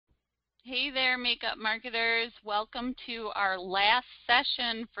Hey there, makeup marketers. Welcome to our last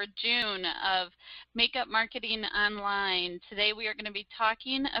session for June of Makeup Marketing Online. Today we are going to be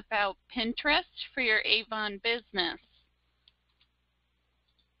talking about Pinterest for your Avon business.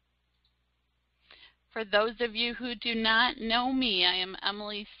 For those of you who do not know me, I am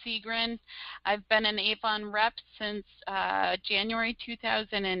Emily Seagren. I've been an Avon rep since January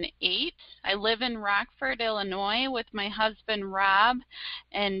 2008. I live in Rockford, Illinois with my husband Rob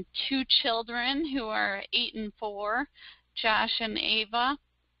and two children who are 8 and 4, Josh and Ava.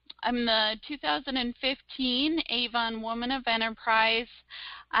 I'm the 2015 Avon Woman of Enterprise.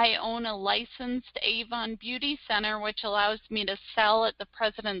 I own a licensed Avon Beauty Center, which allows me to sell at the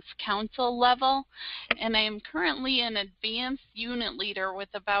President's Council level. And I am currently an advanced unit leader with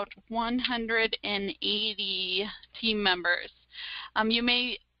about 180 team members. You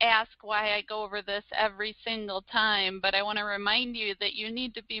may ask why I go over this every single time, but I want to remind you that you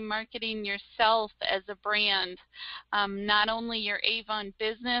need to be marketing yourself as a brand, not only your Avon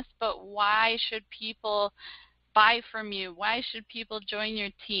business, but why should people buy from you? Why should people join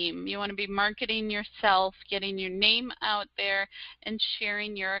your team? You want to be marketing yourself, getting your name out there, and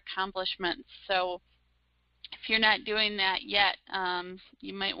sharing your accomplishments. So if you're not doing that yet,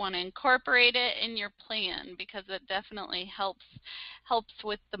 you might want to incorporate it in your plan because it definitely helps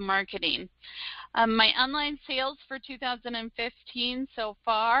with the marketing. My online sales for 2015 so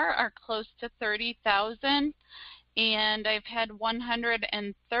far are close to 30,000, and I've had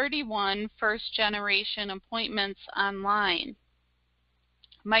 131 first-generation appointments online.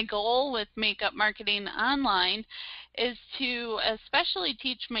 My goal with Makeup Marketing Online is to especially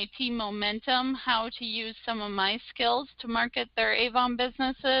teach my team Momentum how to use some of my skills to market their Avon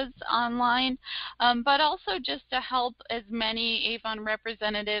businesses online, but also just to help as many Avon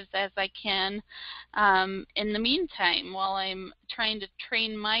representatives as I can in the meantime. While I'm trying to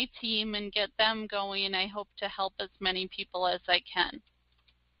train my team and get them going, I hope to help as many people as I can.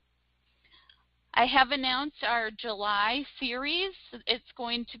 I have announced our July series. It's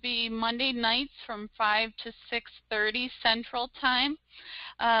going to be Monday nights from 5 to 6:30 Central Time.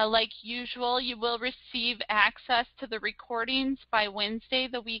 Like usual, you will receive access to the recordings by Wednesday,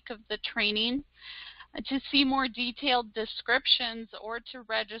 the week of the training. To see more detailed descriptions or to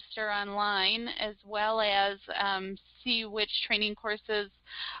register online, as well as see which training courses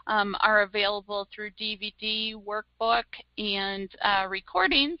are available through DVD, workbook, and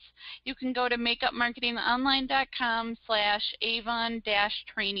recordings, you can go to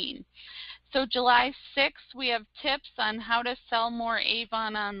makeupmarketingonline.com/Avon-training. So July 6th, we have tips on how to sell more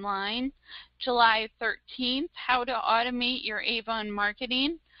Avon online. July 13th, how to automate your Avon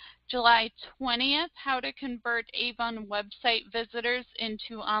marketing. July 20th, how to convert Avon website visitors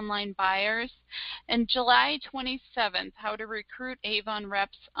into online buyers. And July 27th, how to recruit Avon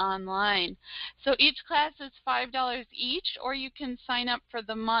reps online. So each class is $5 each, or you can sign up for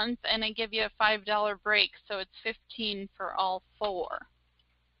the month and I give you a $5 break, so it's $15 for all 4.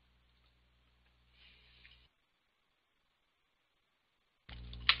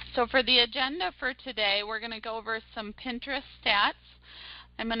 So for the agenda for today, we're going to go over some Pinterest stats.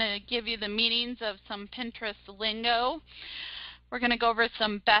 I'm going to give you the meanings of some Pinterest lingo. We're going to go over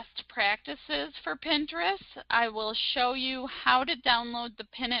some best practices for Pinterest. I will show you how to download the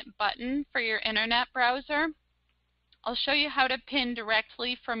Pin It button for your internet browser. I'll show you how to pin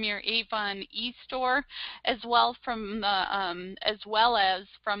directly from your Avon eStore, as well as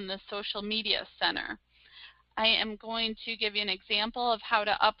from the Social Media Center. I am going to give you an example of how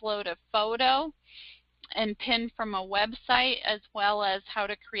to upload a photo and pin from a website, as well as how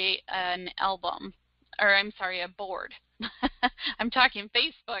to create an album, or I'm sorry, a board. I'm talking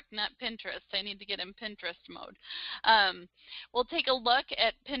Facebook, not Pinterest. I need to get in Pinterest mode. We'll take a look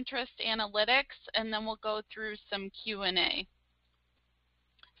at Pinterest analytics, and then we'll go through some Q&A.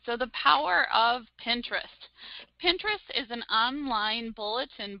 So the power of Pinterest. Pinterest is an online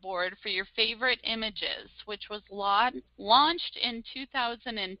bulletin board for your favorite images, which was launched in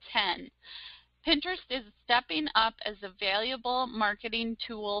 2010. Pinterest is stepping up as a valuable marketing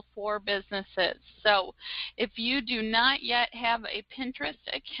tool for businesses. So if you do not yet have a Pinterest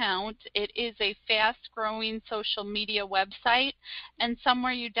account, it is a fast-growing social media website and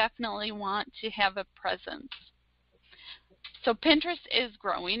somewhere you definitely want to have a presence. So Pinterest is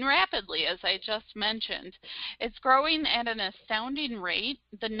growing rapidly, as I just mentioned. It's growing at an astounding rate.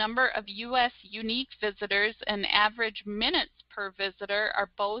 The number of U.S. unique visitors and average minutes per visitor are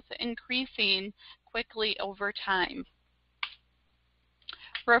both increasing quickly over time.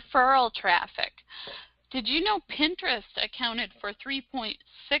 Referral traffic. Did you know Pinterest accounted for 3.6%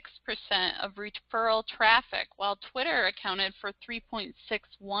 of referral traffic, while Twitter accounted for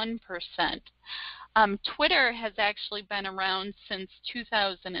 3.61%? Twitter has actually been around since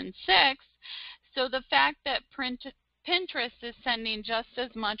 2006, so the fact that Pinterest is sending just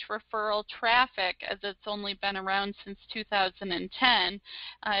as much referral traffic as it's only been around since 2010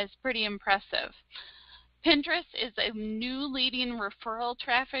 is pretty impressive. Pinterest is a new leading referral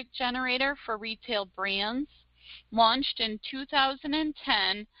traffic generator for retail brands. Launched in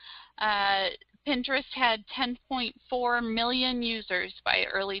 2010, Pinterest had 10.4 million users by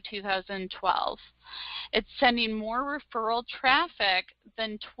early 2012. It's sending more referral traffic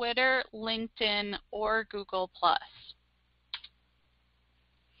than Twitter, LinkedIn, or Google+.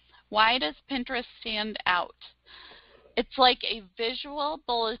 Why does Pinterest stand out? It's like a visual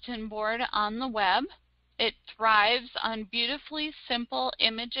bulletin board on the web. It thrives on beautifully simple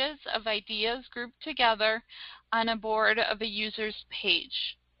images of ideas grouped together on a board of a user's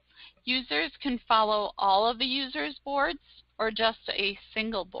page. Users can follow all of the user's boards or just a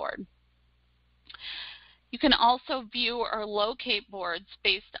single board. You can also view or locate boards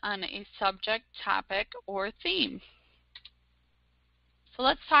based on a subject, topic, or theme. So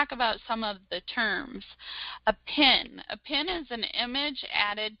let's talk about some of the terms. A pin. A pin is an image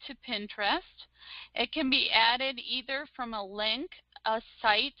added to Pinterest. It can be added either from a link, a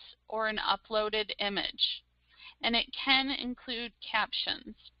site, or an uploaded image. And it can include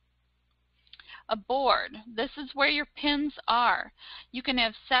captions. A board. This is where your pins are. You can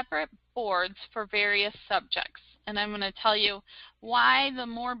have separate boards for various subjects. And I'm going to tell you why the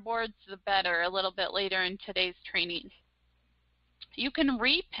more boards the better a little bit later in today's training. You can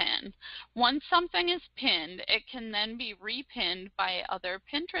repin. Once something is pinned, it can then be repinned by other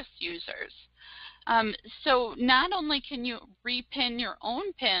Pinterest users. So not only can you repin your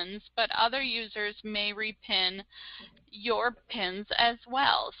own pins, but other users may repin your pins as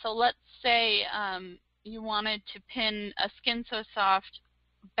well. So let's say you wanted to pin a Skin So Soft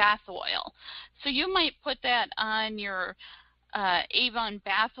bath oil. So you might put that on your Avon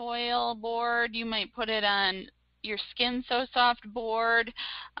bath oil board. You might put it on your Skin So Soft board.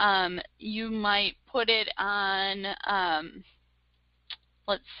 You might put it on,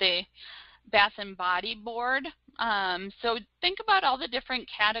 let's see, Bath and Body board. So think about all the different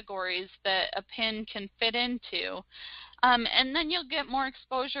categories that a pin can fit into. And then you'll get more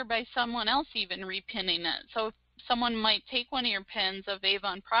exposure by someone else even repinning it. So someone might take one of your pins of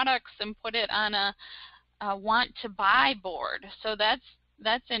Avon products and put it on a want to buy board. So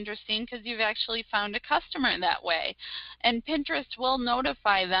that's interesting because you've actually found a customer that way. And Pinterest will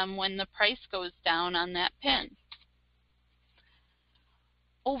notify them when the price goes down on that pin.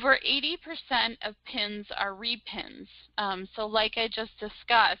 Over 80% of pins are repins. So like I just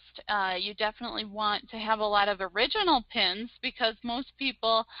discussed, you definitely want to have a lot of original pins because most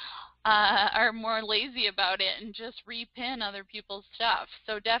people are more lazy about it and just repin other people's stuff.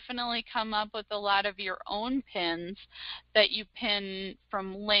 So definitely come up with a lot of your own pins that you pin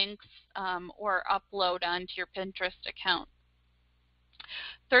from links or upload onto your Pinterest account.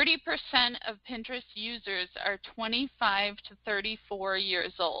 30% of Pinterest users are 25 to 34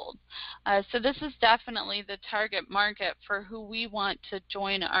 years old. So this is definitely the target market for who we want to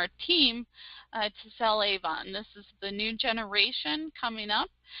join our team to sell Avon. This is the new generation coming up,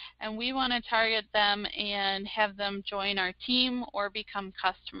 and we want to target them and have them join our team or become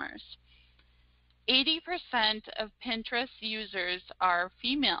customers. 80% of Pinterest users are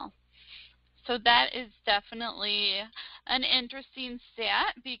female. So that is definitely an interesting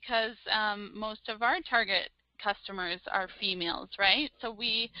stat because most of our target customers are females, right? So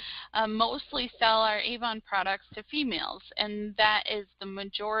we mostly sell our Avon products to females, and that is the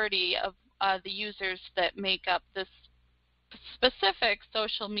majority of the users that make up this specific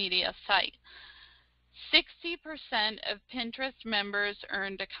social media site. 60% of Pinterest members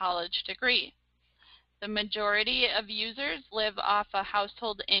earned a college degree. The majority of users live off a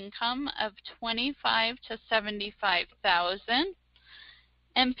household income of $25,000 to $75,000.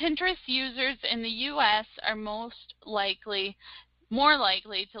 And Pinterest users in the U.S. are more likely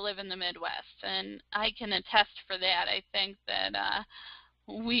to live in the Midwest. And I can attest for that. I think that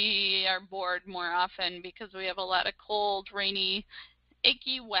we are bored more often because we have a lot of cold, rainy,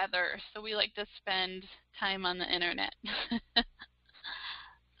 icky weather. So we like to spend time on the internet.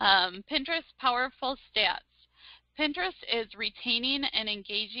 Pinterest powerful stats. Pinterest is retaining and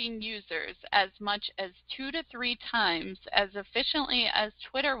engaging users as much as 2 to 3 times as efficiently as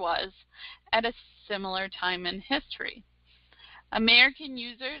Twitter was at a similar time in history. American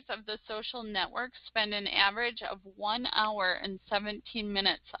users of the social network spend an average of 1 hour and 17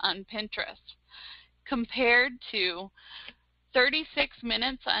 minutes on Pinterest. compared to 36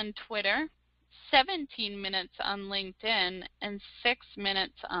 minutes on Twitter, 17 minutes on LinkedIn, and 6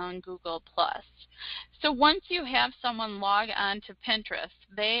 minutes on Google+. So once you have someone log on to Pinterest,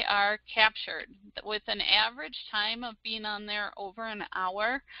 they are captured. With an average time of being on there over an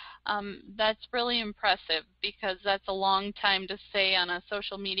hour, that's really impressive because that's a long time to stay on a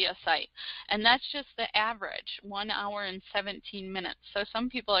social media site. And that's just the average, 1 hour and 17 minutes. So some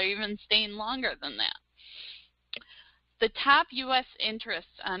people are even staying longer than that. The top U.S.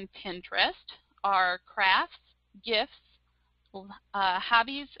 interests on Pinterest are crafts, gifts,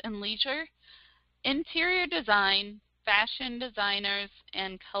 hobbies and leisure, interior design, fashion designers,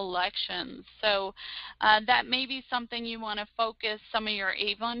 and collections. So that may be something you want to focus some of your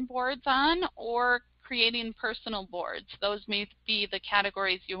Avon boards on, or creating personal boards. Those may be the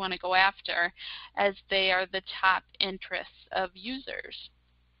categories you want to go after, as they are the top interests of users.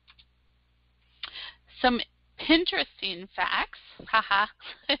 Some Pinteresting facts, haha.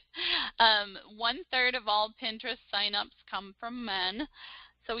 1/3 of all Pinterest signups come from men.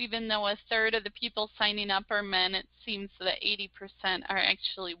 So even though 1/3 of the people signing up are men, it seems that 80% are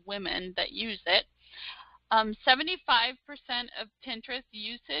actually women that use it. 75% of Pinterest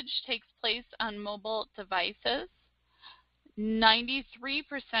usage takes place on mobile devices.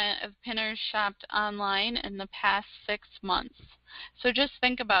 93% of pinners shopped online in the past 6 months. So just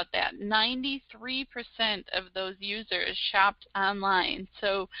think about that. 93% of those users shopped online.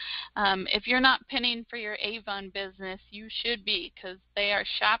 So if you're not pinning for your Avon business, you should be, because they are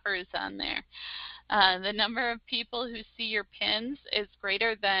shoppers on there. The number of people who see your pins is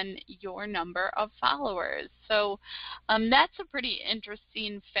greater than your number of followers. So that's a pretty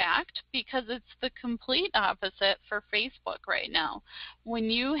interesting fact, because it's the complete opposite for Facebook right now. When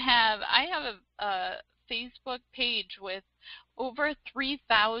you have, I have a Facebook page with over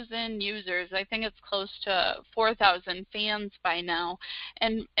 3,000 users. I think it's close to 4,000 fans by now.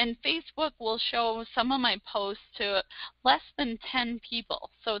 And Facebook will show some of my posts to less than 10 people.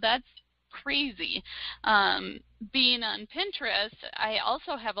 So that's crazy. Being on Pinterest, I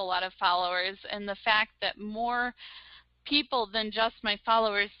also have a lot of followers, and the fact that more people than just my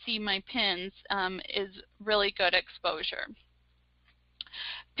followers see my pins is really good exposure.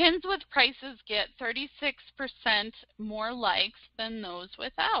 Pins with prices get 36% more likes than those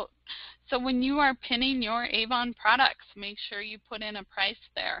without. So when you are pinning your Avon products, make sure you put in a price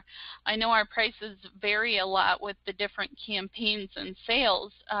there. I know our prices vary a lot with the different campaigns and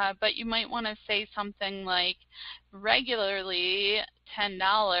sales, but you might want to say something like regularly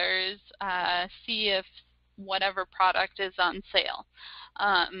 $10, see if whatever product is on sale.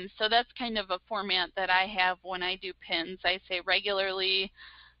 So that's kind of a format that I have when I do pins. I say regularly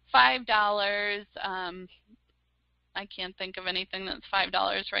 $5. I can't think of anything that's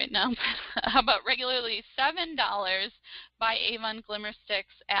 $5 right now. How about regularly $7, buy Avon Glimmer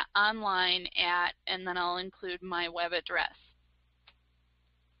Sticks online at, and then I'll include my web address.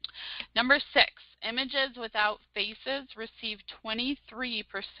 Number 6, images without faces receive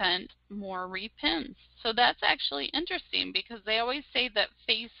 23% more repins. So that's actually interesting, because they always say that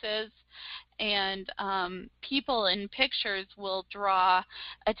faces and people in pictures will draw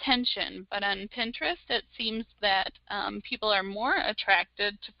attention. But on Pinterest, it seems that people are more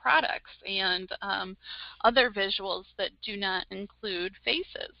attracted to products and other visuals that do not include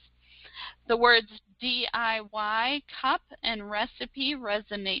faces. The words DIY, cup, and recipe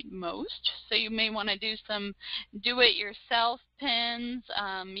resonate most. So you may want to do some do-it-yourself pins.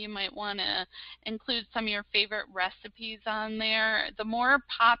 You might want to include some of your favorite recipes on there. The more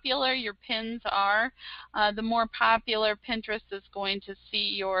popular your pins are, the more popular Pinterest is going to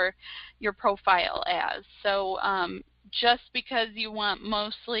see your profile as. So just because you want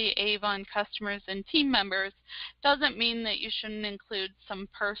mostly Avon customers and team members doesn't mean that you shouldn't include some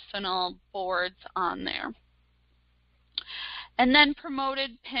personal boards on there. And then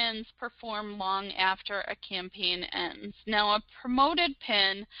promoted pins perform long after a campaign ends. Now, a promoted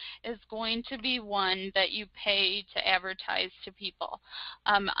pin is going to be one that you pay to advertise to people.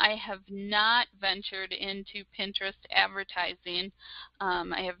 I have not ventured into Pinterest advertising.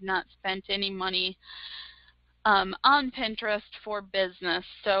 I have not spent any money on Pinterest for business,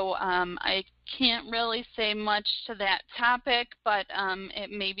 so I can't really say much to that topic, but it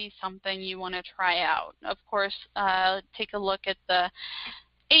may be something you want to try out. Of course, take a look at the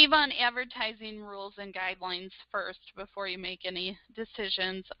Avon advertising rules and guidelines first before you make any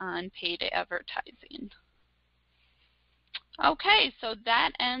decisions on paid advertising. Okay, so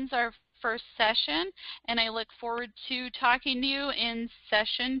that ends our first session, and I look forward to talking to you in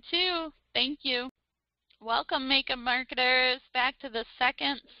session 2. Thank you. Welcome, makeup marketers, back to the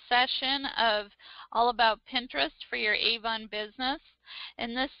second session of All About Pinterest for your Avon business.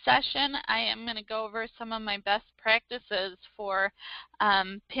 In this session, I am going to go over some of my best practices for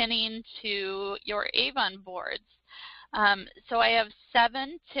pinning to your Avon boards. So I have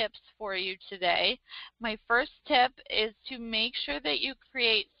 7 tips for you today. My first tip is to make sure that you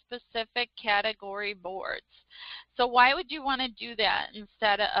create specific category boards. So why would you want to do that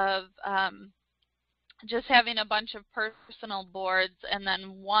instead of just having a bunch of personal boards and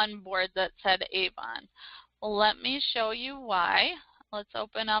then one board that said Avon? Well, let me show you why. Let's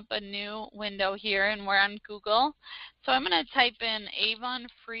open up a new window here, and we're on Google. So I'm going to type in Avon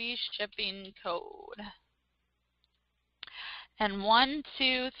free shipping code. And 1,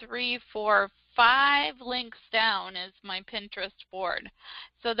 2, 3, 4, 5 links down is my Pinterest board.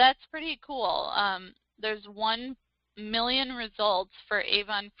 So that's pretty cool. There's 1 million results for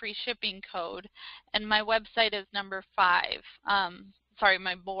Avon free shipping code, and my website is number 5. Sorry,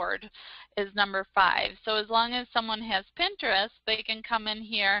 my board is number 5. So as long as someone has Pinterest, they can come in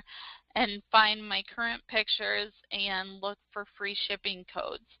here and find my current pictures and look for free shipping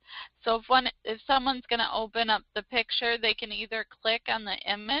codes. So if someone's going to open up the picture, they can either click on the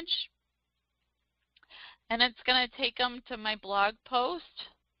image, and it's going to take them to my blog post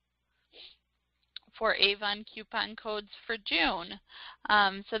for Avon coupon codes for June.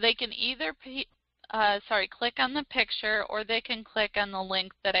 So they can either click on the picture, or they can click on the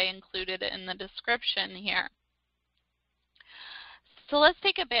link that I included in the description here. So let's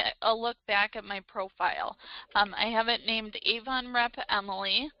take a look back at my profile. I have it named Avon Rep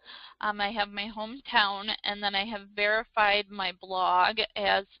Emily. I have my hometown, and then I have verified my blog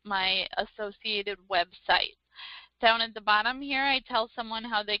as my associated website. Down at the bottom here, I tell someone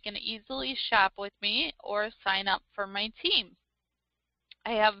how they can easily shop with me or sign up for my team.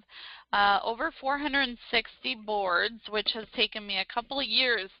 I have over 460 boards, which has taken me a couple of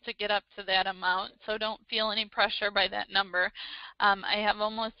years to get up to that amount, so don't feel any pressure by that number. I have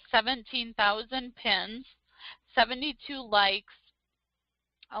almost 17,000 pins, 72 likes,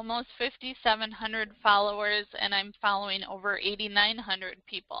 almost 5,700 followers, and I'm following over 8,900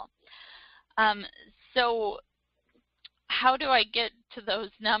 people. So how do I get to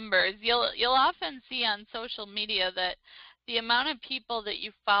those numbers? You'll often see on social media that the amount of people that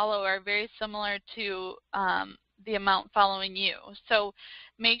you follow are very similar to the amount following you. So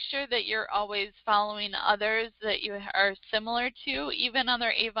make sure that you're always following others that you are similar to, even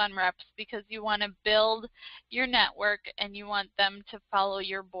other Avon reps, because you want to build your network and you want them to follow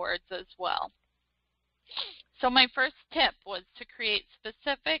your boards as well. So my first tip was to create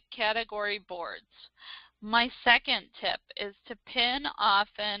specific category boards. My second tip is to pin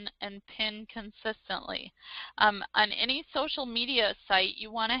often and pin consistently. On any social media site,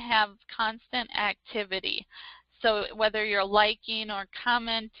 you want to have constant activity. So whether you're liking or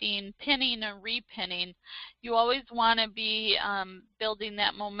commenting, pinning or repinning, you always want to be building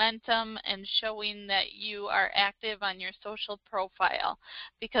that momentum and showing that you are active on your social profile,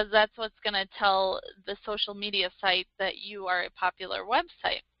 because that's what's going to tell the social media site that you are a popular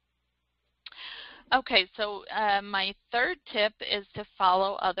website. Okay, so my third tip is to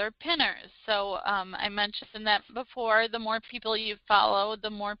follow other pinners. So I mentioned that before. The more people you follow, the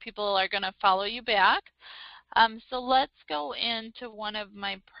more people are going to follow you back. So let's go into one of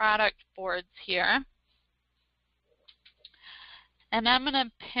my product boards here. And I'm going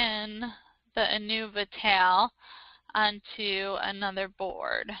to pin the Anu Vital onto another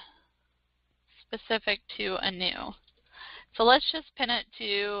board specific to Anu. So let's just pin it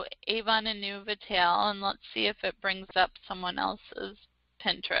to Avon Anu Vital, and let's see if it brings up someone else's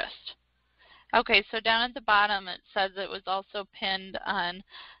Pinterest. Okay, so down at the bottom it says it was also pinned on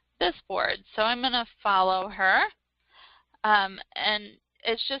this board. So I'm going to follow her. And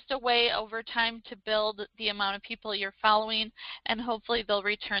it's just a way over time to build the amount of people you're following, and hopefully they'll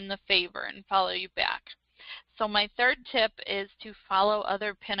return the favor and follow you back. So my third tip is to follow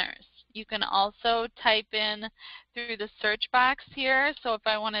other pinners. You can also type in through the search box here. So if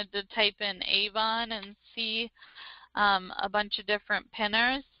I wanted to type in Avon and see a bunch of different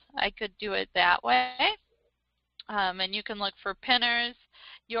pinners, I could do it that way. And you can look for pinners,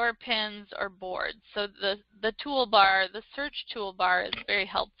 your pins, or boards. So the toolbar, the search toolbar, is very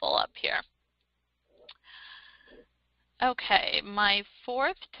helpful up here. Okay, my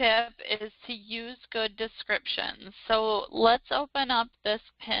fourth tip is to use good descriptions. So let's open up this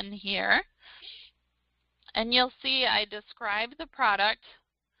pin here, and you'll see I describe the product.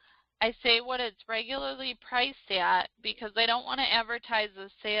 I say what it's regularly priced at, because I don't want to advertise a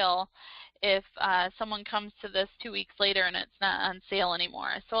sale if someone comes to this 2 weeks later and it's not on sale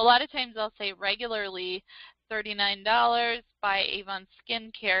anymore. So a lot of times I'll say regularly $39, buy Avon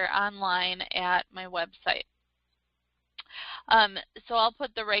Skincare online at my website. So I'll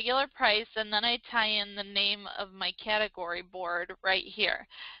put the regular price, and then I tie in the name of my category board right here.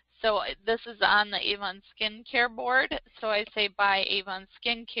 So this is on the Avon Skincare board, so I say buy Avon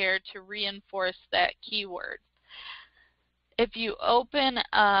Skincare to reinforce that keyword. If you open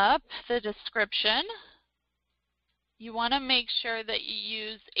up the description, you want to make sure that you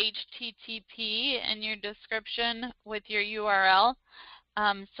use HTTP in your description with your URL.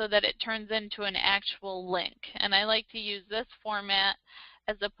 So that it turns into an actual link. And I like to use this format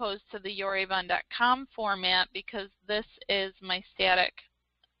as opposed to the youravon.com format because this is my static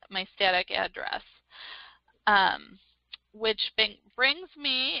address. Which brings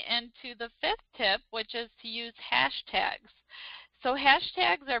me into the fifth tip, which is to use hashtags. So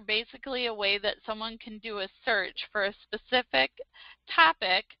hashtags are basically a way that someone can do a search for a specific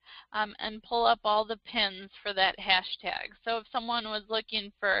topic and pull up all the pins for that hashtag. So if someone was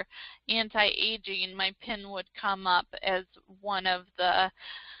looking for anti-aging, my pin would come up as one of the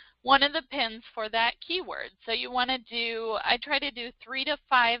pins for that keyword. So you want to do, I try to do 3 to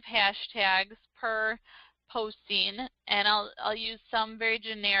 5 hashtags per posting, and I'll use some very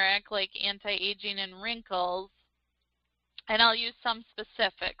generic like anti-aging and wrinkles. And I'll use some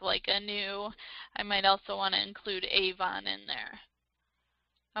specific, like a new, I might also want to include Avon in there.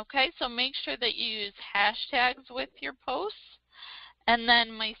 Okay, so make sure that you use hashtags with your posts. And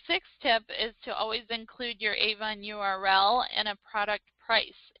then my sixth tip is to always include your Avon URL and a product price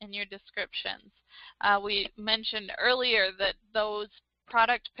in your descriptions. We mentioned earlier that those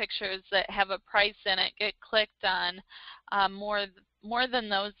product pictures that have a price in it get clicked on more than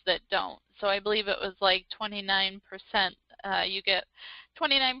those that don't. So I believe it was like 29%. You get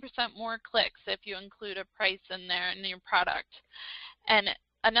 29% more clicks if you include a price in there in your product. And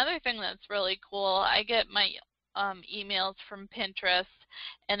another thing that's really cool, I get my emails from Pinterest,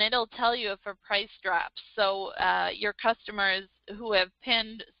 and it'll tell you if a price drops. So your customers who have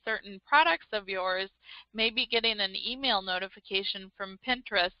pinned certain products of yours may be getting an email notification from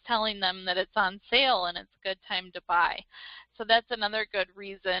Pinterest telling them that it's on sale and it's a good time to buy. So that's another good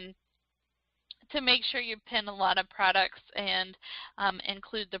reason to make sure you pin a lot of products and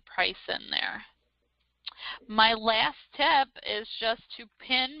include the price in there. My last tip is just to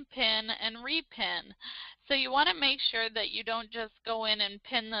pin, and repin. So you want to make sure that you don't just go in and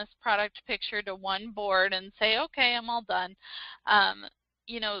pin this product picture to one board and say, okay, I'm all done.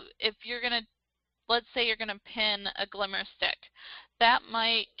 You know, if you're going to, let's say you're going to pin a glimmer stick, that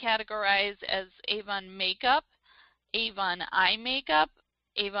might categorize as Avon makeup, Avon eye makeup,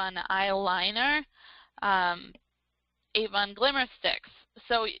 Avon eyeliner, Avon glimmer sticks.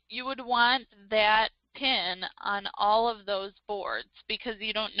 So you would want that pin on all of those boards because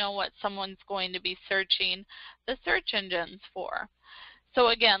you don't know what someone's going to be searching the search engines for. So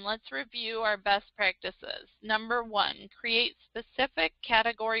again, let's review our best practices. Number 1, create specific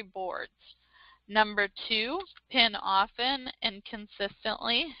category boards. Number 2, pin often and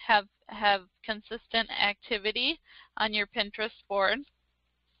consistently. Have consistent activity on your Pinterest board.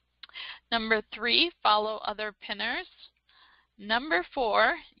 Number 3, follow other pinners. Number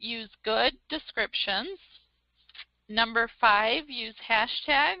 4, use good descriptions. Number 5, use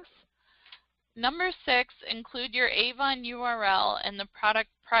hashtags. Number 6, include your Avon URL and the product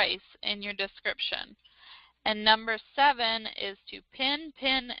price in your description. And number 7 is to pin,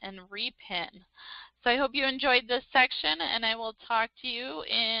 and repin. So I hope you enjoyed this section, and I will talk to you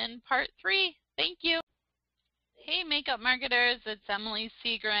in part 3. Thank you. Hey makeup marketers, it's Emily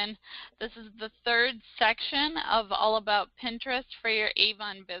Seagren. This is the 3rd section of All About Pinterest for your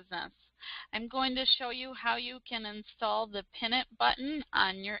Avon business. I'm going to show you how you can install the Pin It button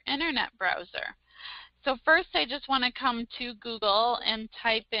on your internet browser. So first I just want to come to Google and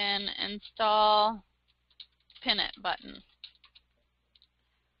type in install Pin It button.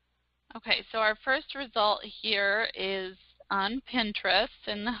 Okay, so our first result here is on Pinterest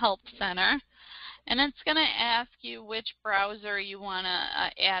in the Help Center. And it's going to ask you which browser you want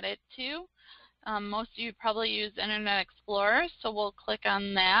to add it to. Most of you probably use Internet Explorer, so we'll click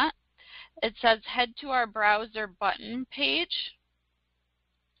on that. It says head to our browser button page.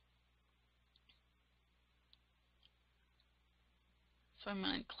 So I'm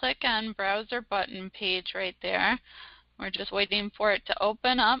going to click on browser button page right there. We're just waiting for it to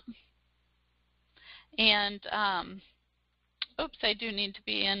open up. And oops, I do need to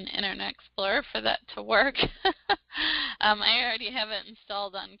be in Internet Explorer for that to work. I already have it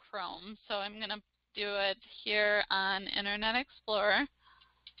installed on Chrome, so I'm going to do it here on Internet Explorer.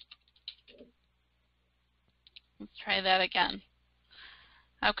 Let's try that again.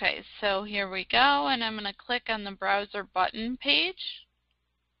 Okay, so here we go, and I'm going to click on the browser button page.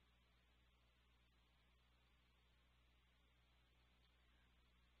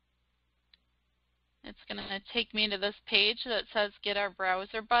 It's going to take me to this page that says Get Our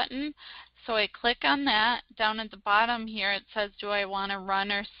Browser button. So I click on that. Down at the bottom here it says, do I want to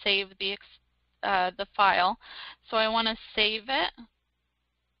run or save the file? So I want to save it.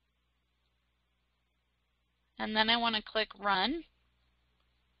 And then I want to click Run.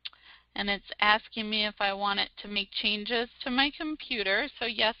 And it's asking me if I want it to make changes to my computer. So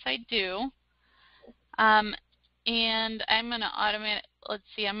yes, I do. And I'm going to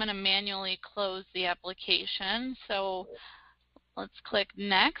I'm going to manually close the application. So let's click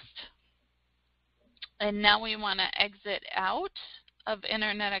Next. And now we want to exit out of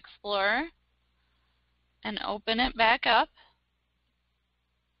Internet Explorer and open it back up.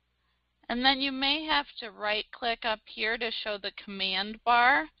 And then you may have to right-click up here to show the command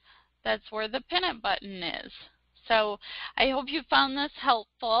bar. That's where the Pin It button is. So I hope you found this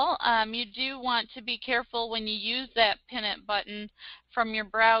helpful. You do want to be careful when you use that Pin It button from your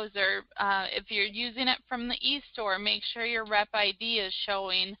browser. If you're using it from the eStore, make sure your rep ID is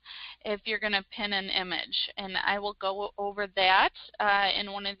showing if you're going to pin an image. And I will go over that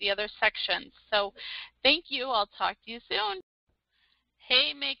in one of the other sections. So thank you. I'll talk to you soon.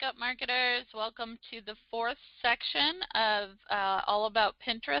 Hey makeup marketers, welcome to the 4th section of all about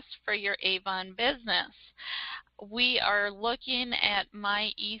Pinterest for your Avon business. We are looking at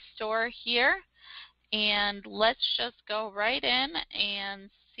my eStore here, and let's just go right in and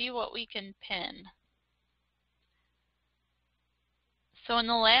see what we can pin. So in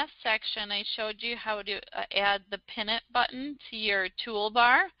the last section I showed you how to add the Pin It button to your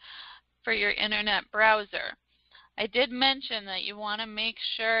toolbar for your internet browser. I did mention that you want to make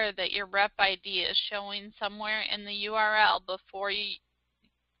sure that your rep ID is showing somewhere in the URL before you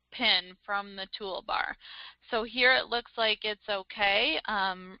pin from the toolbar. So here it looks like it's okay.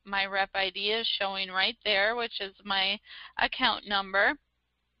 My rep ID is showing right there, which is my account number.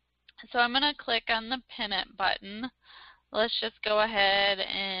 So I'm going to click on the Pin It button. Let's just go ahead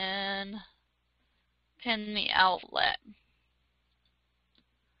and pin the outlet.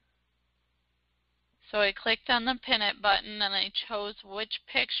 So I clicked on the Pin It button and I chose which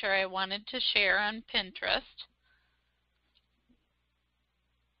picture I wanted to share on Pinterest.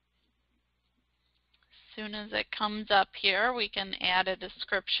 As soon as it comes up here, we can add a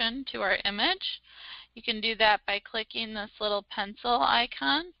description to our image. You can do that by clicking this little pencil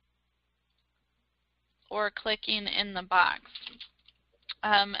icon or clicking in the box.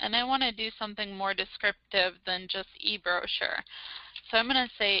 And I want to do something more descriptive than just e-brochure. So I'm going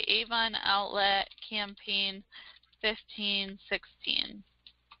to say Avon Outlet Campaign 1516.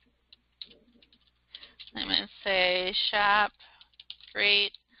 I'm going to say Shop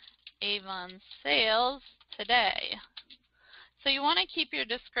Great Avon Sales Today. So you want to keep your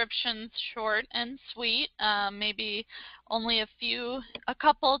descriptions short and sweet, maybe only a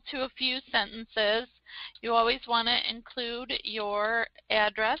couple to a few sentences. You always want to include your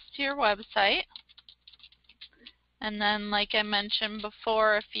address to your website. And then, like I mentioned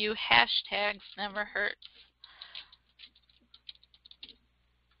before, a few hashtags never hurts.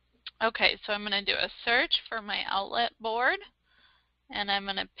 Okay, so I'm going to do a search for my outlet board, and I'm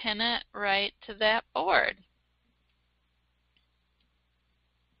going to pin it right to that board.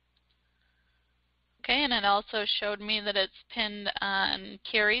 Okay, and it also showed me that it's pinned on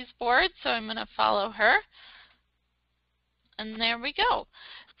Carrie's board, so I'm going to follow her. And there we go.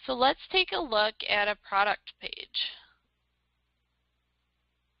 So let's take a look at a product page.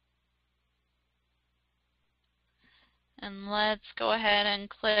 And let's go ahead and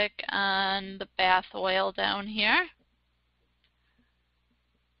click on the bath oil down here.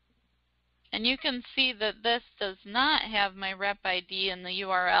 And you can see that this does not have my rep ID in the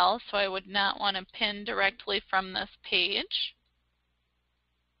URL, so I would not want to pin directly from this page.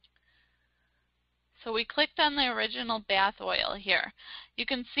 So we clicked on the original bath oil here. You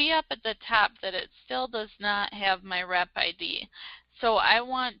can see up at the top that it still does not have my rep ID. So I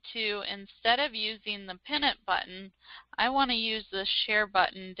want to, instead of using the Pin It button, I want to use the Share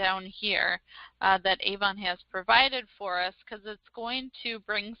button down here that Avon has provided for us, because it's going to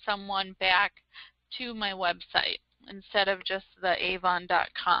bring someone back to my website instead of just the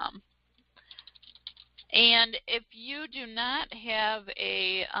avon.com. And if you do not have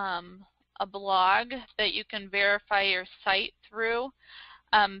a blog that you can verify your site through,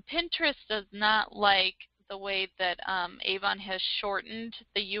 Pinterest does not like the way that Avon has shortened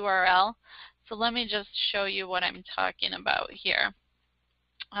the URL. So let me just show you what I'm talking about here.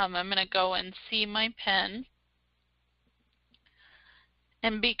 I'm going to go and see my pin.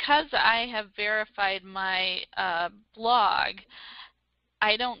 And because I have verified my blog,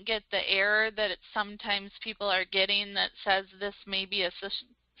 I don't get the error that sometimes people are getting that says this may be a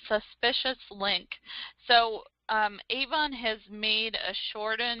suspicious link. So Avon has made a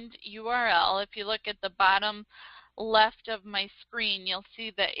shortened URL. If you look at the bottom left of my screen, you'll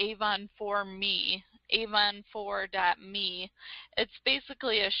see the Avon for me, avon4.me. It's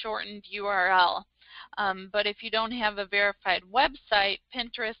basically a shortened URL. But if you don't have a verified website,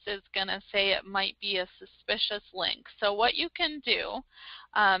 Pinterest is going to say it might be a suspicious link. So what you can do,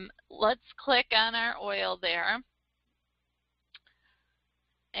 let's click on our oil there.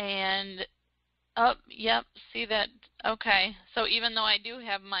 And, oh, yep, see that? Okay, so even though I do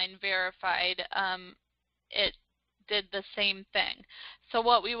have mine verified, it did the same thing. So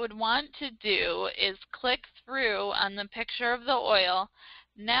what we would want to do is click through on the picture of the oil.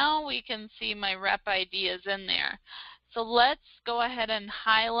 Now we can see my rep ID is in there. So let's go ahead and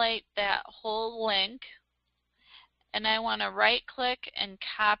highlight that whole link. And I want to right click and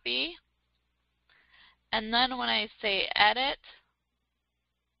copy. And then when I say edit,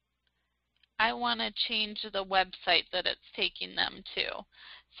 I want to change the website that it's taking them to.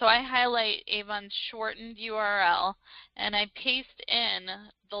 So I highlight Avon's shortened URL and I paste in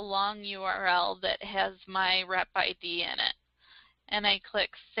the long URL that has my rep ID in it. And I click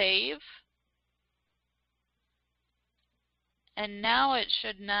save. And now it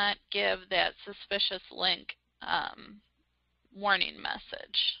should not give that suspicious link warning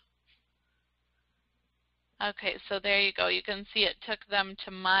message. Okay, so there you go. You can see it took them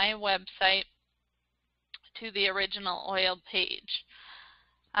to my website, to the original oil page.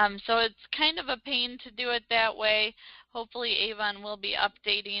 So it's kind of a pain to do it that way. Hopefully Avon will be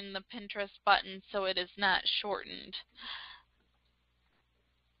updating the Pinterest button so it is not shortened.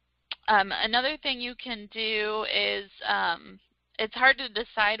 Another thing you can do is, it's hard to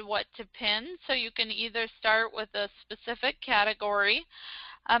decide what to pin, so you can either start with a specific category,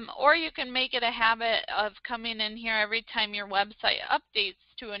 or you can make it a habit of coming in here every time your website updates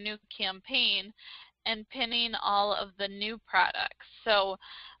to a new campaign and pinning all of the new products. So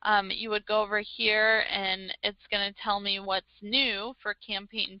you would go over here and it's going to tell me what's new for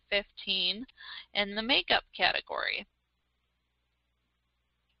campaign 15 in the makeup category.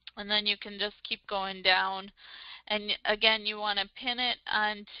 And then you can just keep going down. And again, you want to pin it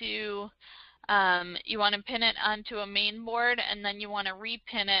onto a main board, and then you want to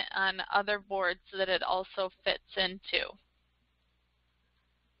repin it on other boards that it also fits into.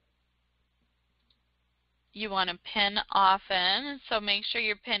 You want to pin often, so make sure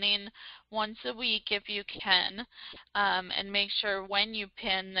you're pinning once a week if you can, and make sure when you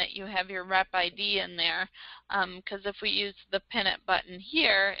pin that you have your rep ID in there, because if we use the pin it button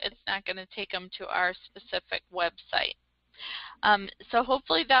here, it's not going to take them to our specific website. So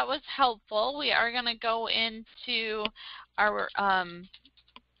hopefully that was helpful. We are going to go into our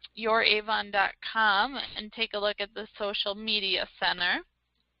youravon.com and take a look at the social media center.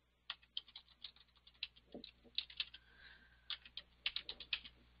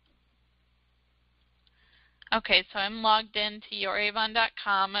 Okay, so I'm logged into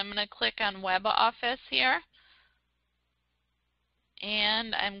youravon.com. I'm going to click on Web Office here.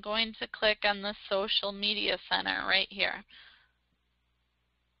 And I'm going to click on the Social Media Center right here.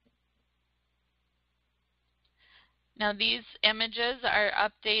 Now these images are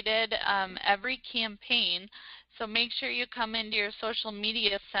updated every campaign, so make sure you come into your Social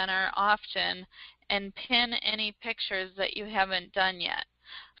Media Center often and pin any pictures that you haven't done yet.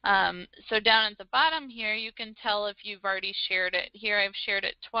 So down at the bottom here, you can tell if you've already shared it. Here I've shared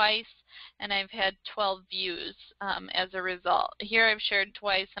it twice, and I've had 12 views as a result. Here I've shared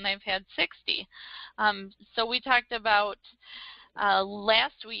twice, and I've had 60. So we talked about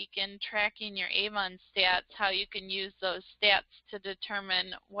last week in tracking your Avon stats, how you can use those stats to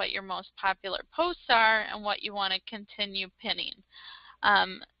determine what your most popular posts are and what you want to continue pinning.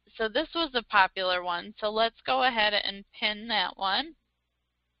 So this was a popular one, so let's go ahead and pin that one.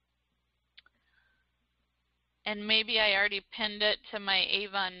 And maybe I already pinned it to my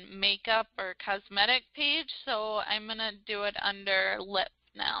Avon makeup or cosmetic page, so I'm going to do it under lip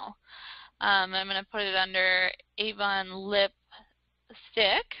now. I'm going to put it under Avon lip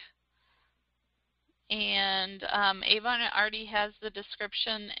stick. And Avon already has the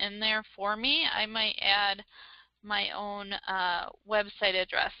description in there for me. I might add my own website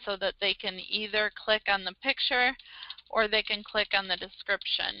address so that they can either click on the picture or they can click on the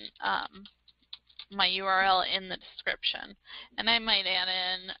description. My URL in the description. And I might add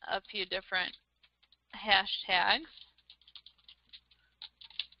in a few different hashtags.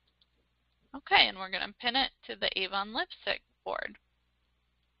 Okay, and we're going to pin it to the Avon lipstick board.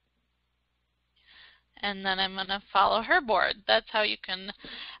 and then I'm going to follow her board. That's how you can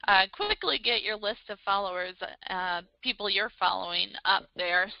quickly get your list of followers, people you're following up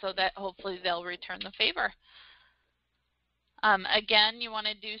there, so that hopefully they'll return the favor. Again, you want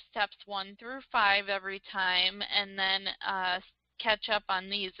to do steps 1 through 5 every time, and then catch up on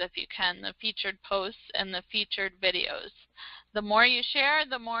these if you can, the featured posts and the featured videos. The more you share,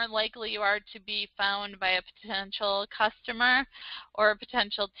 the more likely you are to be found by a potential customer or a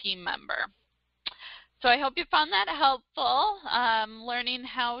potential team member. So I hope you found that helpful, learning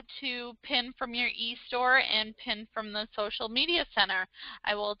how to pin from your e-store and pin from the social media center.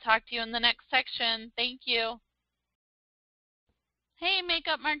 I will talk to you in the next section. Thank you. Hey,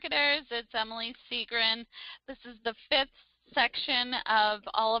 makeup marketers, it's Emily Seagren. This is the 5th section of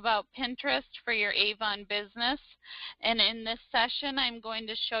All About Pinterest for your Avon business. And in this session, I'm going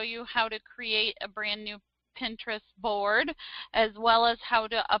to show you how to create a brand new Pinterest board, as well as how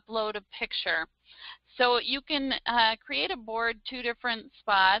to upload a picture. So you can create a board 2 different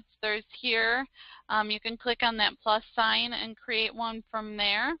spots. There's here, you can click on that plus sign and create one from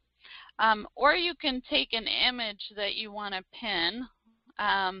there. Or you can take an image that you want to pin.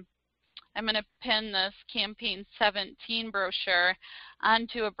 I'm going to pin this Campaign 17 brochure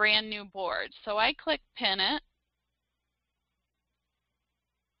onto a brand new board. So I click pin it.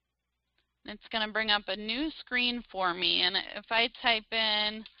 It's going to bring up a new screen for me. And if I type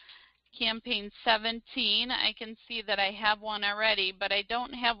in Campaign 17, I can see that I have one already, but I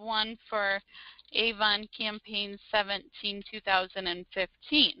don't have one for Avon Campaign 17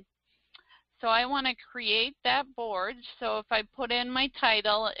 2015. So I want to create that board. So if I put in my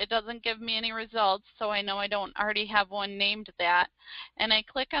title, it doesn't give me any results, so I know I don't already have one named that. And I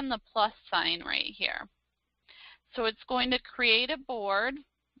click on the plus sign right here. So it's going to create a board,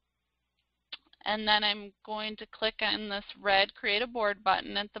 and then I'm going to click on this red Create a Board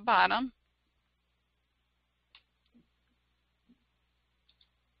button at the bottom.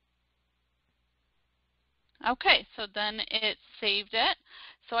 Okay, so then it saved it.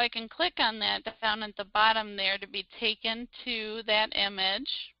 So I can click on that down at the bottom there to be taken to that image.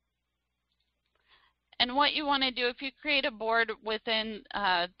 And what you want to do, if you create a board within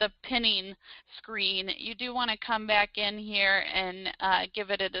the pinning screen, you do want to come back in here and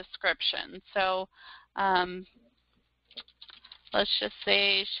give it a description. So let's just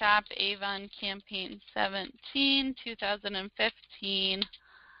say Shop Avon Campaign 17 2015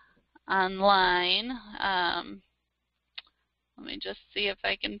 online. Let me just see if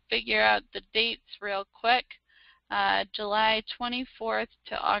I can figure out the dates real quick. July 24th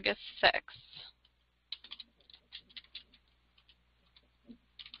to August 6th.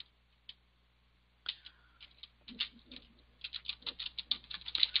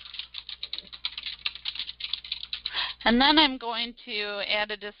 And then I'm going to add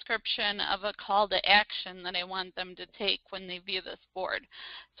a description of a call to action that I want them to take when they view this board.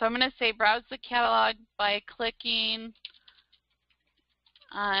 So I'm going to say browse the catalog by clicking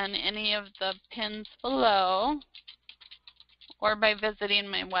on any of the pins below or by visiting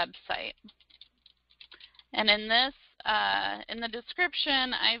my website. And in this, in the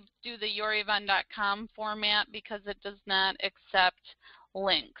description, I do the youravon.com format because it does not accept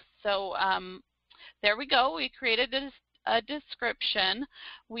links. So there we go. We created a description.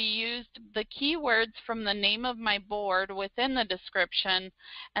 We used the keywords from the name of my board within the description,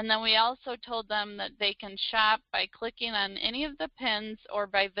 and then we also told them that they can shop by clicking on any of the pins or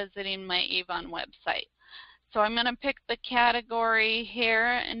by visiting my Avon website. So I'm going to pick the category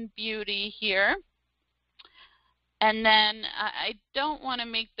Hair and Beauty here. And then I don't want to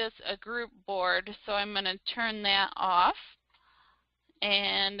make this a group board, so I'm going to turn that off.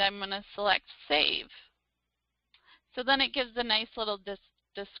 And I'm going to select Save. So then it gives a nice little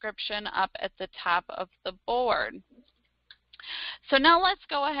description up at the top of the board. So now let's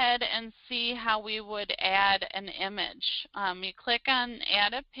go ahead and see how we would add an image. You click on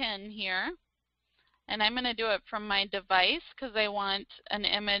Add a Pin here, and I'm going to do it from my device because I want an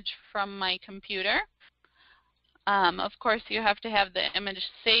image from my computer. Of course, you have to have the image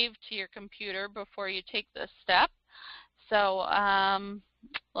saved to your computer before you take this step. So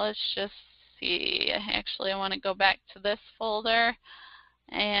let's just see. Actually, I want to go back to this folder.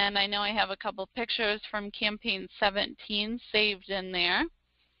 And I know I have a couple pictures from Campaign 17 saved in there.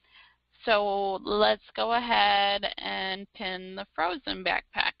 So let's go ahead and pin the Frozen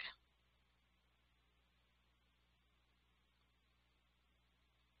backpack.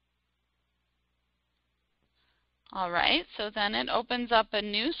 All right, so then it opens up a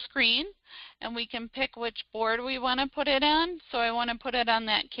new screen, and we can pick which board we want to put it on. So I want to put it on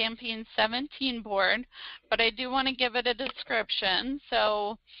that Campaign 17 board, but I do want to give it a description.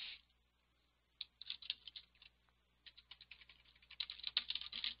 So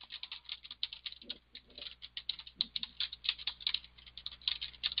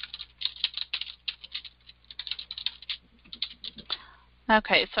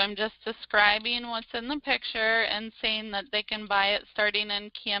Okay, so I'm just describing what's in the picture and saying that they can buy it starting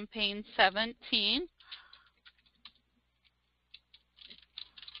in campaign 17.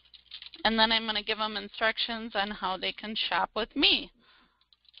 And then I'm going to give them instructions on how they can shop with me.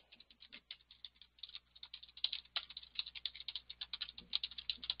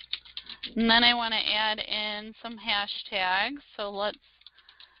 And then I want to add in some hashtags. So let's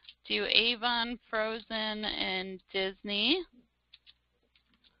do Avon, Frozen, and Disney.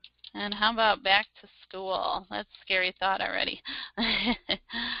 And how about back to school? That's a scary thought already.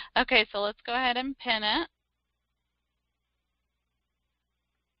 Okay, so let's go ahead and pin it.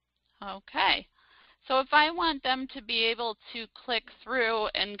 Okay. So if I want them to be able to click through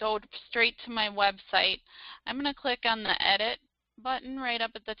and go straight to my website, I'm going to click on the Edit button right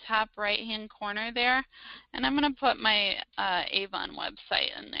up at the top right-hand corner there, and I'm going to put my Avon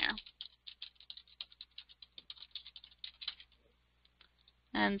website in there.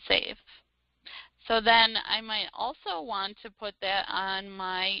 And save. So then I might also want to put that on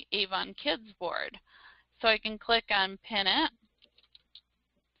my Avon Kids board. So I can click on Pin It,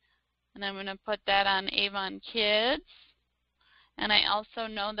 and I'm going to put that on Avon Kids. And I also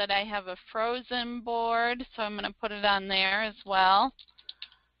know that I have a Frozen board, so I'm going to put it on there as well.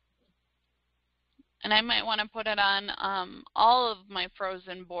 And I might want to put it on all of my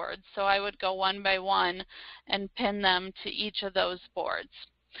Frozen boards, so I would go one by one and pin them to each of those boards.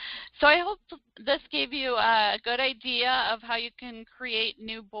 So I hope this gave you a good idea of how you can create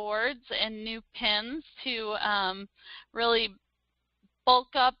new boards and new pins to really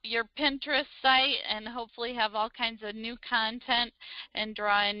bulk up your Pinterest site and hopefully have all kinds of new content and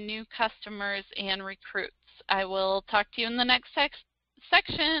draw in new customers and recruits. I will talk to you in the next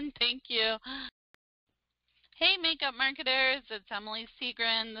section. Thank you. Hey makeup marketers, it's Emily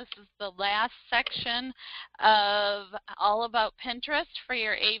Seagren. This is the last section of all about Pinterest for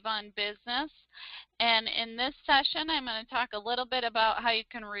your Avon business. And in this session, I'm going to talk a little bit about how you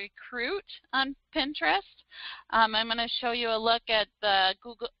can recruit on Pinterest. I'm going to show you a look at the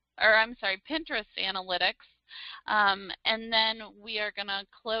Pinterest analytics. And then we are going to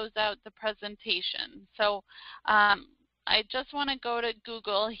close out the presentation. So I just want to go to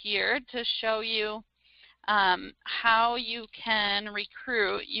Google here to show you how you can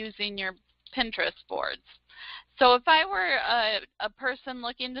recruit using your Pinterest boards. So if I were a person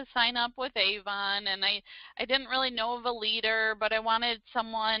looking to sign up with Avon and I didn't really know of a leader, but I wanted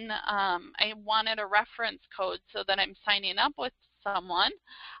someone, I wanted a reference code so that I'm signing up with someone,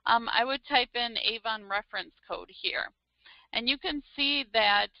 I would type in Avon reference code here. And you can see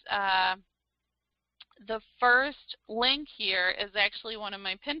that the first link here is actually one of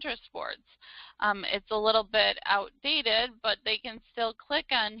my Pinterest boards. It's a little bit outdated, but they can still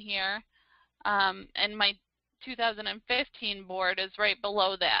click on here, and my 2015 board is right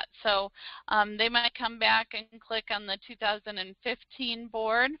below that. So they might come back and click on the 2015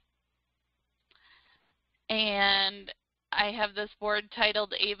 board, and I have this board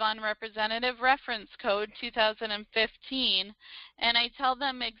titled Avon Representative Reference Code 2015, and I tell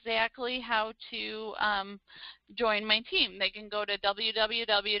them exactly how to join my team. They can go to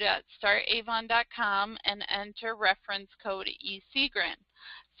www.startavon.com and enter reference code eSeagren.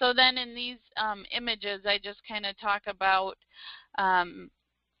 So then in these images, I just kind of talk about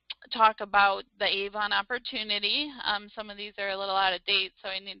the Avon opportunity. Some of these are a little out of date, so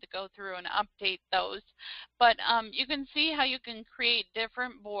I need to go through and update those. But you can see how you can create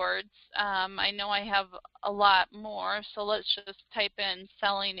different boards. I know I have a lot more, so let's just type in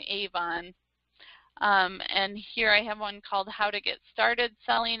Selling Avon. And here I have one called How to Get Started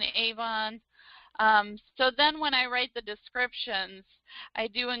Selling Avon. So then when I write the descriptions, I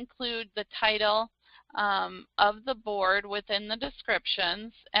do include the title of the board within the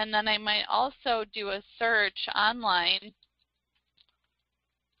descriptions, and then I might also do a search online,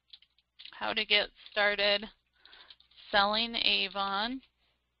 How to Get Started Selling Avon.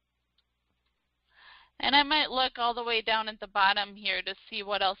 And I might look all the way down at the bottom here to see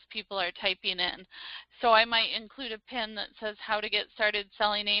what else people are typing in. So I might include a pin that says How to Get Started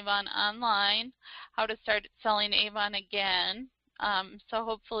Selling Avon Online, How to Start Selling Avon Again. So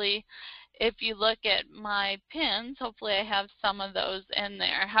hopefully if you look at my pins, hopefully I have some of those in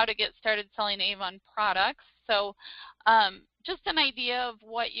there. How to Get Started Selling Avon Products. So just an idea of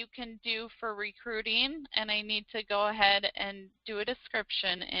what you can do for recruiting, and I need to go ahead and do a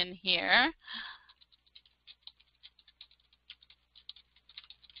description in here.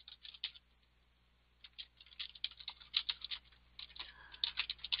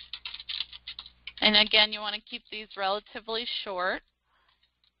 And again, you want to keep these relatively short.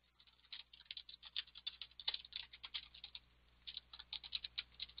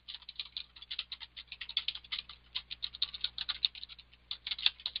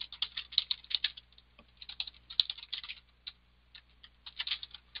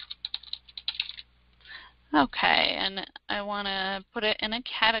 and I want to put it in a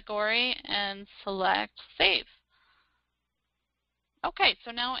category and select Save. Okay, so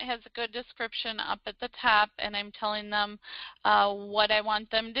now it has a good description up at the top, and I'm telling them what I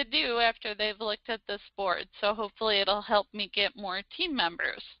want them to do after they've looked at this board. So hopefully it'll help me get more team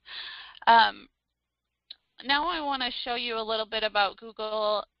members. Now I want to show you a little bit about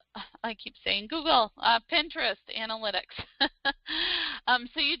Google. I keep saying Google, Pinterest Analytics.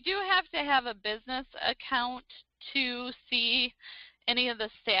 So you do have to have a business account to see any of the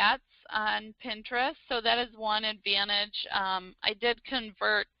stats on Pinterest, so that is one advantage. I did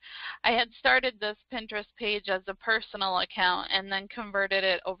convert, I had started this Pinterest page as a personal account and then converted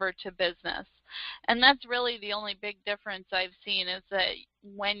it over to business. And that's really the only big difference I've seen, is that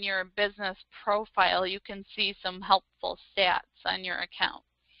when you're a business profile, you can see some helpful stats on your account.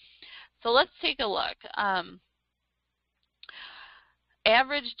 So let's take a look.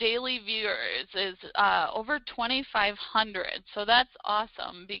 Average daily viewers is over 2,500, so that's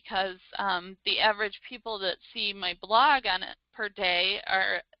awesome, because the average people that see my blog on it per day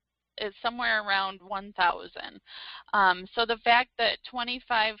is somewhere around 1,000. So the fact that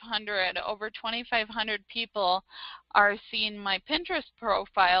over 2,500 people are seeing my Pinterest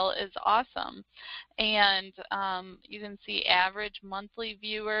profile is awesome. And you can see average monthly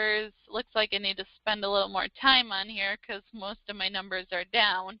viewers. Looks like I need to spend a little more time on here because most of my numbers are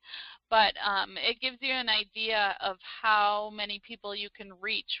down. But it gives you an idea of how many people you can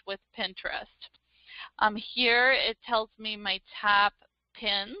reach with Pinterest. Here it tells me my top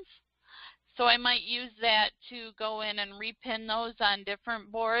pins. So I might use that to go in and repin those on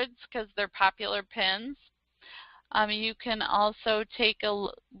different boards because they're popular pins. You can also take a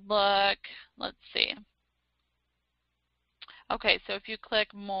look, let's see. Okay, so if you click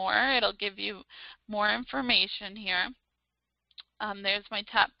more, it'll give you more information here. There's my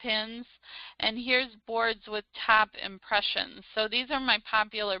top pins, and here's boards with top impressions. So these are my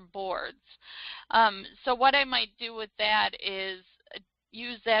popular boards. So what I might do with that is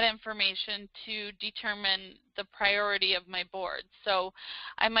use that information to determine the priority of my boards. So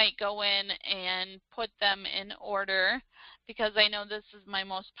I might go in and put them in order because I know this is my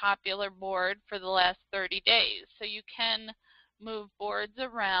most popular board for the last 30 days. So you can move boards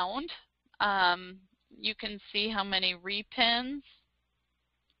around. You can see how many repins.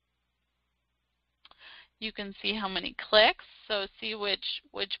 You can see how many clicks. So see which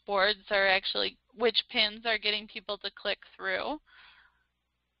boards are actually, which pins are getting people to click through.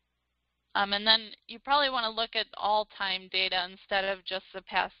 And then you probably want to look at all-time data instead of just the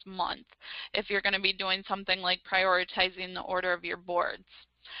past month if you're going to be doing something like prioritizing the order of your boards.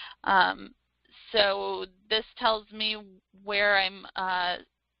 So this tells me where I'm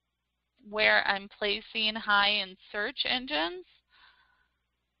placing high in search engines.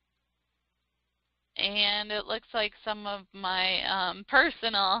 And it looks like some of my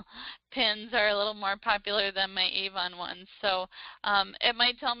personal pins are a little more popular than my Avon ones. So it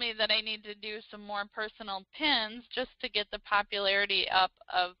might tell me that I need to do some more personal pins just to get the popularity up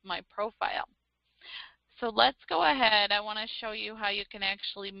of my profile. So let's go ahead. I want to show you how you can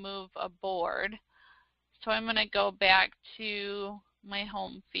actually move a board. So I'm going to go back to my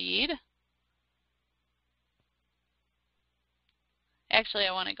home feed. Actually,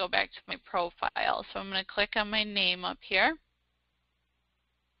 I want to go back to my profile, so I'm going to click on my name up here.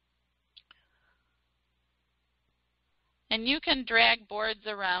 And you can drag boards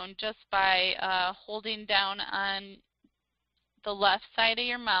around just by holding down on the left side of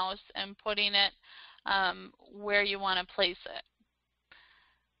your mouse and putting it where you want to place it.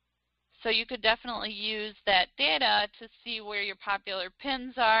 So you could definitely use that data to see where your popular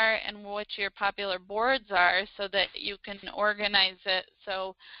pins are and what your popular boards are so that you can organize it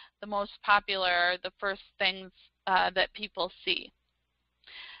so the most popular are the first things that people see.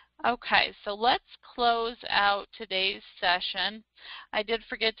 Okay, so let's close out today's session. I did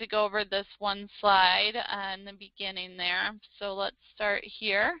forget to go over this one slide in the beginning there, so let's start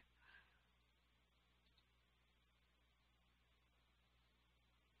here.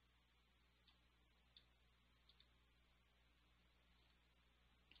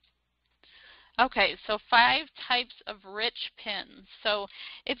 Okay, so 5 types of rich pins. So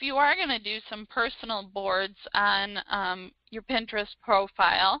if you are going to do some personal boards on your Pinterest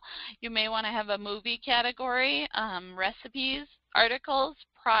profile, you may want to have a movie category, recipes, articles,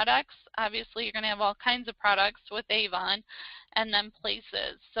 products. Obviously, you're going to have all kinds of products with Avon, and then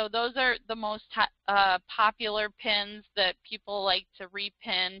places. So those are the most popular pins that people like to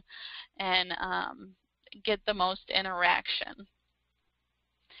repin and get the most interaction.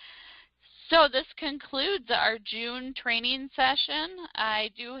 So this concludes our June training session.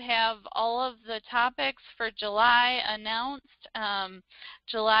 I do have all of the topics for July announced.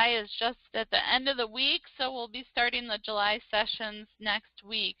 July is just at the end of the week, so we'll be starting the July sessions next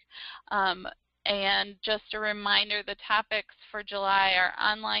week. And just a reminder, the topics for July are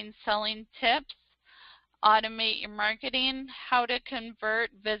online selling tips, automate your marketing, how to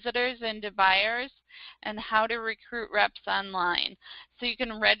convert visitors into buyers, and how to recruit reps online. So you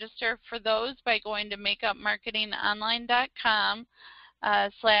can register for those by going to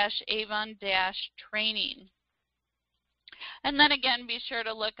makeupmarketingonline.com/Avon-training. And then again, be sure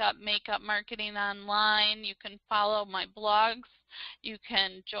to look up Makeup Marketing Online. You can follow my blogs. You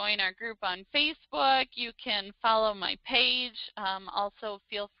can join our group on Facebook. You can follow my page. Also,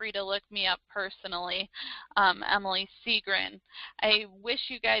 feel free to look me up personally, Emily Seagren. I wish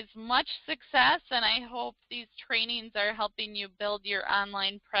you guys much success, and I hope these trainings are helping you build your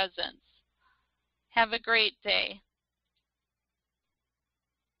online presence. Have a great day.